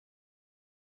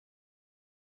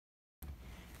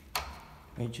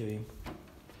Medyo eh.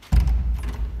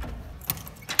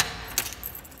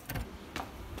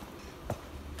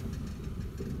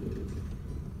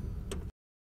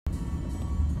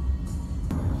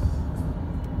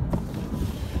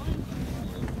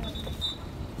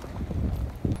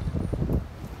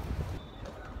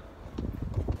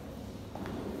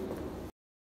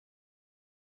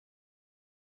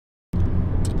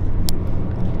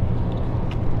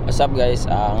 What's up guys,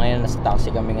 ngayon nasa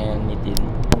taxi kami ngayon ni Tin.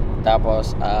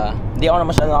 Tapos hindi ako na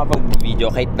masyado nakapag-video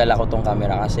kahit dala ko tong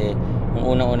camera kasi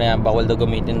yung unang-una yan bawal daw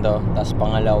gamitin to. Tapos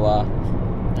pangalawa,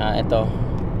 ito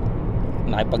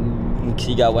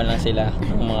nakipagsigawan lang sila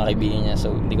ng mga kaibigan niya,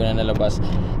 so hindi ko na nalabas.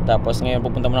 Tapos ngayon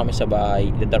pupunta muna kami sa bahay,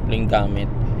 i-drop lang yung gamit.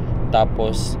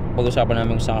 Tapos pag-usapan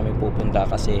namin kung saan kami pupunta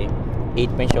kasi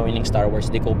 8 pa yung showing ng Star Wars.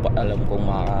 Di ko pa alam kung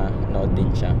makaka-nood din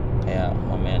siya, kaya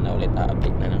mamaya na ulit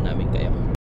update na lang namin kayo.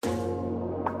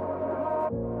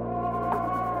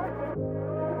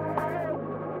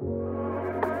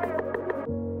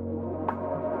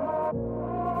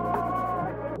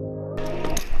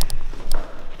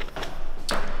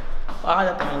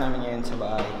 Kakadating namin ngayon sa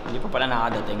bahay. Hindi pa pala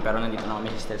nakadating pero nandito na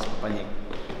kami sa Stels Papanik.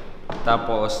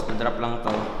 Tapos, drop lang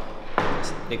to.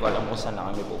 Hindi ko alam kung saan na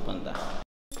kami pupunta.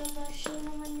 Taba siya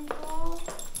naman ito.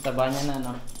 Taba niya na,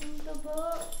 no? Ang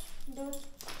taba.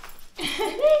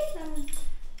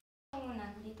 Muna,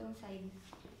 dito ang side.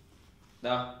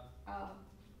 Da? Oo.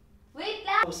 Wait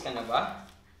lang! Tapos ka na ba?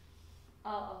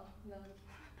 Oo.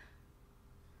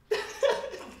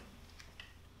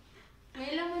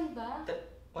 May laman ba?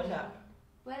 Wala.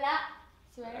 Wala.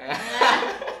 Swear.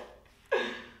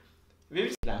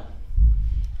 Bibis lang.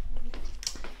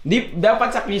 Di,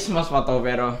 dapat sa Christmas pa to,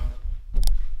 pero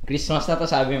Christmas na to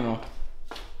sabi mo.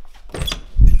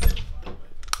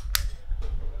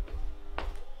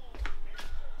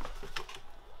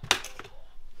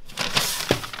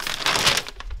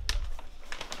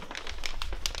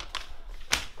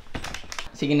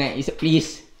 Sige na,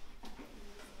 please.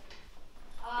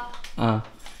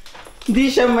 Hindi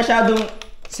siya masyadong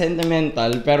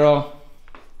sentimental, pero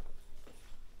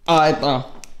ito.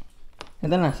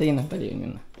 Ito na, sige na, taliin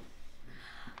yun na.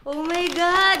 Oh my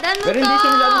God! Ano pero to? Hindi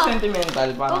siya masyadong sentimental,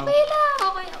 parang... Okay lang,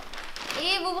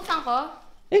 okay. Bubuksan ko?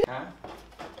 Ha?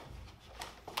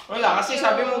 Wala, kasi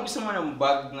sabi mo gusto mo ng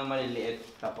bag na maliliit,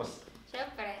 tapos...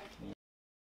 Siyempre.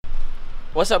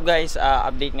 What's up guys?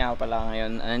 Update nga pala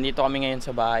ngayon. Nandito kami ngayon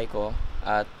sa bahay ko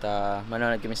at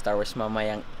manonood kami Star Wars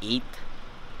mamayang 8.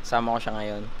 Sama ko siya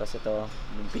ngayon. Tapos ito,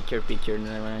 picture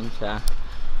na naman siya.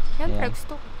 Siyempre,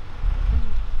 gusto ko.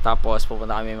 Tapos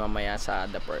pupunta kami mamaya sa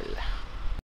The Pearl.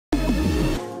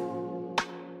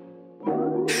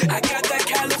 I got that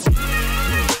California.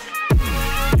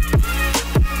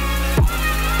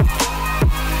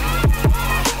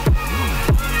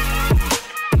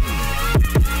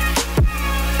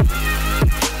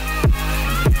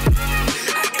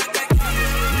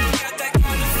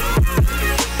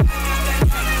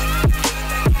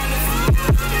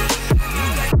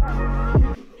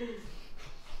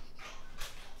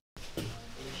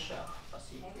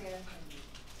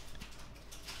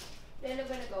 Lalo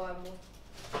ba nagawa mo?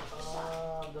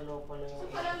 Dalawa pa lang.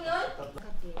 So parang yun?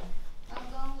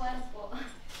 Hanggang 1 po.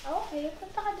 Okay,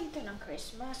 punta ka dito ng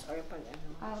Christmas or pag ano.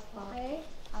 Apo. Okay?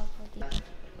 Apo dito.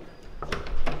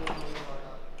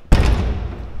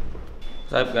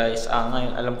 What's up guys?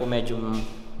 Ngayon alam ko medyo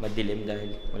madilim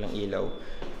dahil walang ilaw.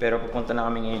 Pero pupunta na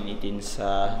kami ngayon itin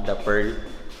sa The Pearl.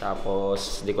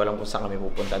 Tapos di ko alam kung saan kami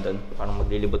pupunta doon. Parang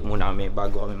maglilibot muna kami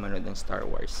bago kami manood ng Star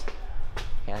Wars.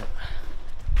 Kaya,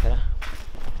 tara.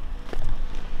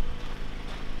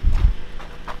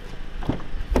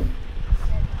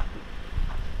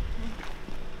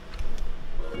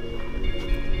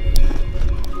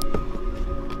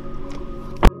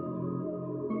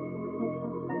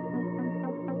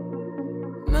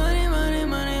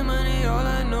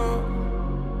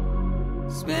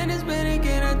 Spend it,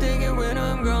 can I take it when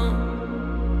I'm gone?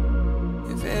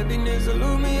 If happiness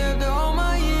elude me after all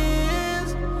my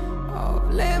years, I'll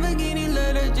Lamborghini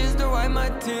letter just to wipe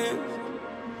my tears.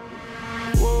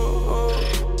 Whoa, whoa,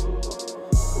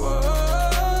 whoa,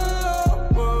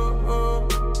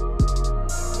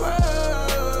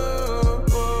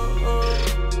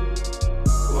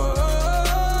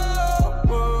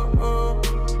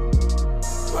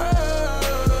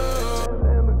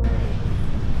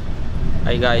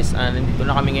 Hi guys, nandito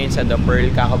na kami ngayon sa The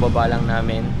Pearl, kakababa lang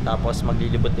namin. Tapos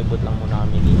maglilibot-libot lang muna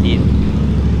kami ni Tin.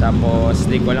 Tapos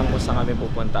di ko alam kung saan kami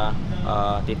pupunta.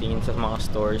 Titingin sa mga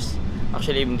stores.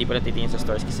 Actually hindi pala titingin sa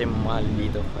stores kasi mahal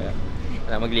dito.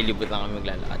 Kaya maglilibot lang kami,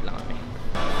 maglalakad lang kami.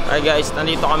 Hi guys,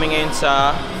 nandito kami ngayon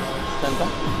sa... Saan to?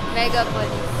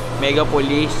 Megapolis. Mega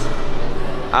Police.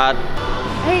 At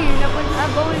Ay, napunta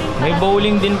bowling pala. may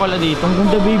bowling din pala dito. Ang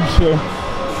ganda, babes.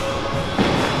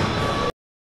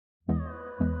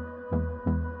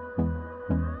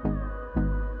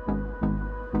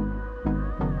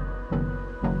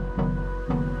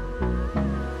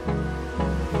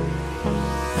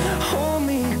 Hold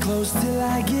me close till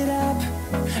I get up.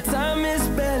 Time is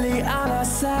barely on our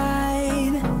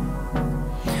side.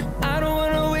 I don't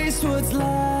wanna waste what's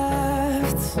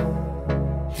left.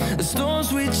 The storms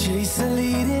we chase are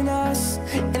leading us,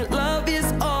 and love is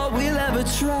all we'll ever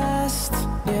trust.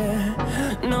 Yeah,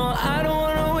 no, I don't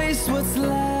wanna waste what's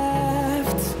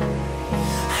left.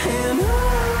 And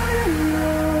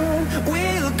on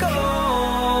we'll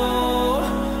go,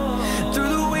 through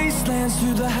the wastelands,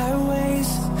 through the highways,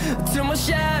 till my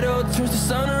shadow turns to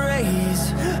sun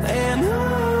rays. And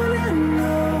on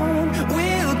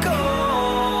we'll go,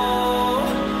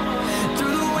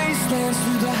 through the wastelands,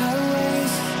 through the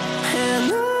highways,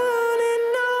 and on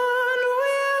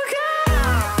we'll go.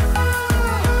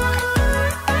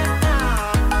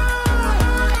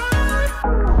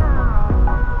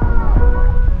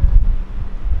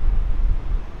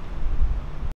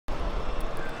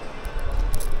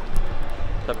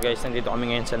 What's up guys, nandito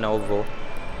kami ngayon sa Novo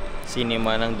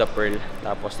Cinema ng The Pearl.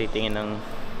 Tapos titingin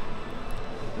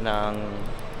ng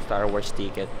Star Wars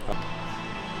ticket.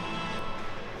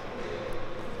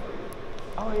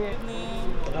 Oh, yeah.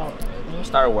 Yung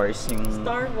Star Wars, yung...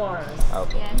 Star Wars.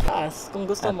 Okay. Taas, kung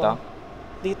gusto Ito? mo.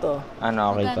 Dito.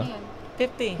 Ano, okay to?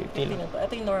 50. 50 na to.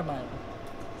 Ito yung normal.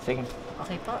 Sige.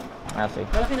 Okay pa. Sige.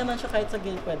 Malaki naman siya kahit sa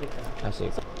gilid pwede ka.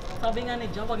 Sige. Sabi nga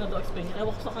ni John, wag na daw explain niya.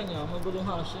 Ewan ko sa kanya, magulong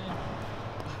ha siya.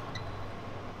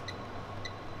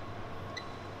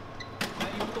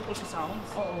 Ito po siya sounds.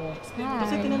 Oo.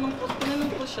 Kasi tinanong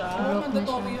ko siya.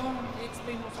 Mandatory yung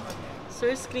i-explain mo sa kanya.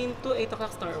 Sir, screen 2, 8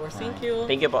 o'clock Star Wars. Thank you.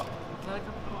 Thank you po.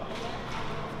 Welcome.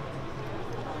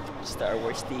 Star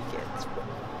Wars tickets po.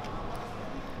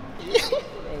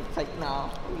 Excited na ako.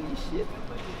 Holy shit.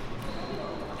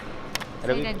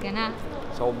 Excited ka na?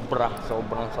 Sobrang excited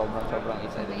na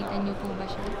Nakita niyo po ba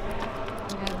siya?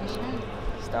 Grabe siya.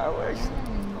 Star Wars.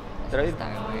 Ayan.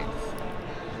 Star Wars.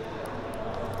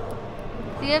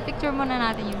 Sige, picture muna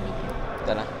natin yung video.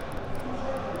 Ito na.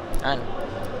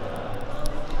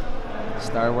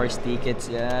 Star Wars tickets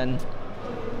yan.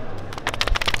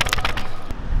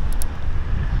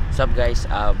 What's up guys?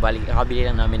 Kakabili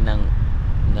lang namin ng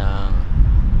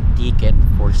ticket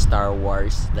for Star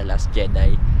Wars The Last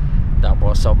Jedi.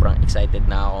 Tapos sobrang excited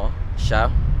na ako.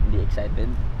 Siya, hindi excited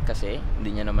kasi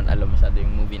hindi niya naman alam masyado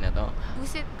yung movie na to.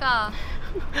 Busit ka.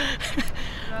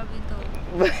 Grabe to.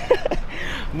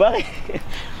 Bakit?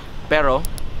 Pero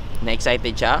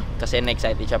na-excited siya kasi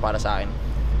na-excited siya para sa akin.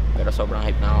 Pero sobrang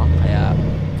hype na ako. Kaya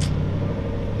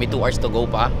may 2 hours to go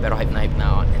pa, pero hype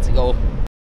na ako. Let's go.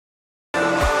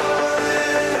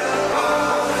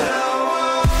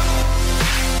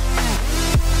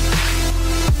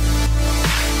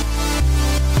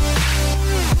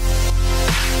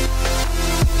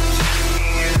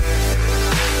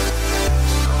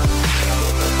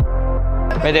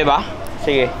 Pwede ba?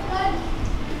 Sige.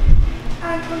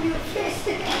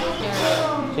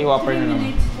 Sige, Whopper na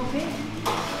lang.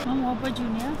 Whopper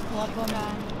Junior? Whopper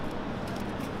na.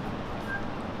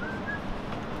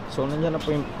 So, nandiyan na po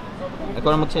yung... Ikaw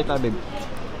na magsalita, babe.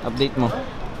 Update mo.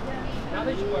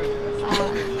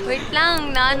 Wait lang,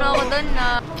 naano ako doon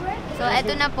na. So,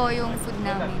 eto na po yung food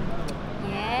namin.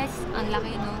 Yes, ang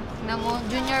laki no. Tignan mo,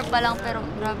 junior pa lang pero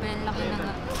grabe, ang laki na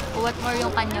nga. What more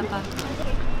yung kanya pa.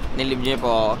 Nilib niyo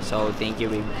po, so thank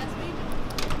you, babe.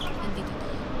 Nandito.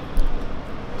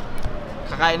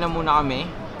 Kakain na muna kami.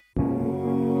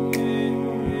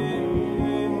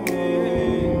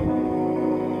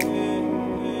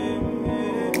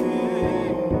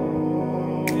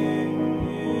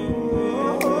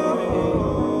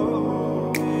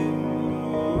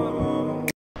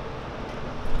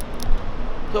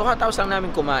 So, katapos lang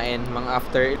namin kumain, mga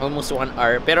after almost 1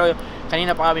 hour. Pero,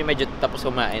 kanina pa kami medyo tapos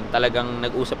kumain. Talagang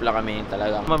nag-usap lang kami.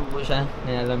 Talagang po siya,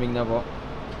 nilalamig na po.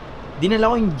 Dinala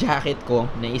ko yung jacket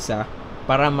ko na isa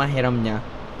para mahiram niya.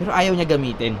 Pero ayaw niya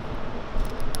gamitin.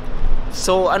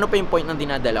 So, ano pa yung point ng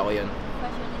dinadala ko yun?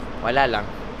 Wala lang.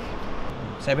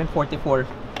 7:44.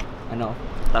 Ano?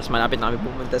 Tapos malapit na kami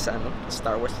pumunta sa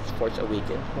Star Wars Force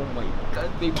Awakens. Oh my God,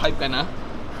 babe, hype ka na?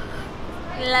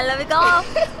 Lalamig ako.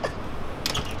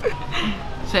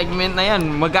 Segment na yan,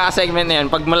 magka-segment na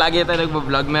yan. Pag malagi tayo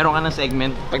nagbablog, meron ka ng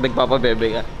segment pag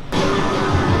nagpapabebe ka.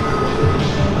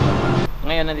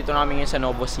 Ngayon, nandito na kami ngayon sa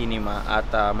Novo Cinema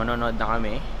at manonood na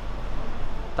kami.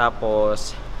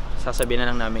 Tapos, sasabihin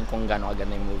na lang namin kung gaano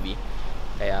kaganda yung movie.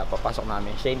 Kaya papasok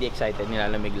namin. Siya hindi excited,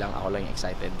 nilalamig lang. Ako lang yung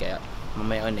excited. Kaya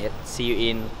mamaya ulit. See you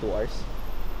in 2 hours.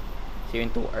 See you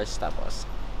in 2 hours. Tapos,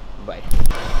 bye.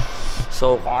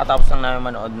 So, kakatapos lang namin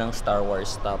manood ng Star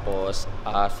Wars. Tapos,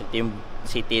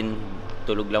 si Tin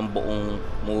tulog lang buong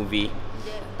movie.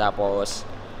 Tapos,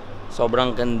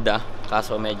 sobrang ganda.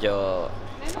 Kaso medyo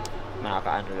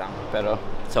nakakaano lang. Pero,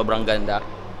 sobrang ganda.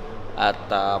 At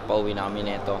pauwi na kami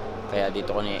nito. Kaya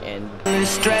dito ko na-end.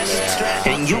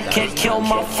 And you can't kill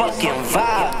my fucking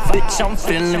vibe. Bitch, I'm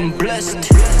feeling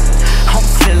blessed. I'm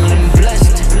feeling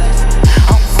blessed.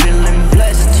 I'm feeling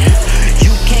blessed.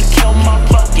 You can't kill my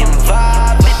fucking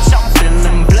vibe. Bitch, I'm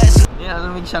feeling blessed.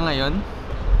 Nilalamig siya ngayon.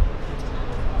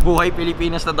 Buhay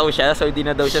Pilipinas na daw siya, so hindi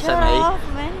na daw siya sanay. Shut up,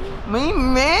 man. May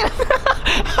man!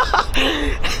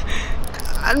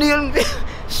 Ano yun?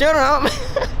 Shut up!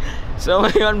 So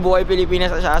ngayon, buhay Pilipinas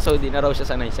na siya, so hindi na raw siya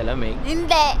sanay sa lamig.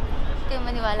 Hindi. Kayo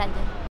maniwala dyan.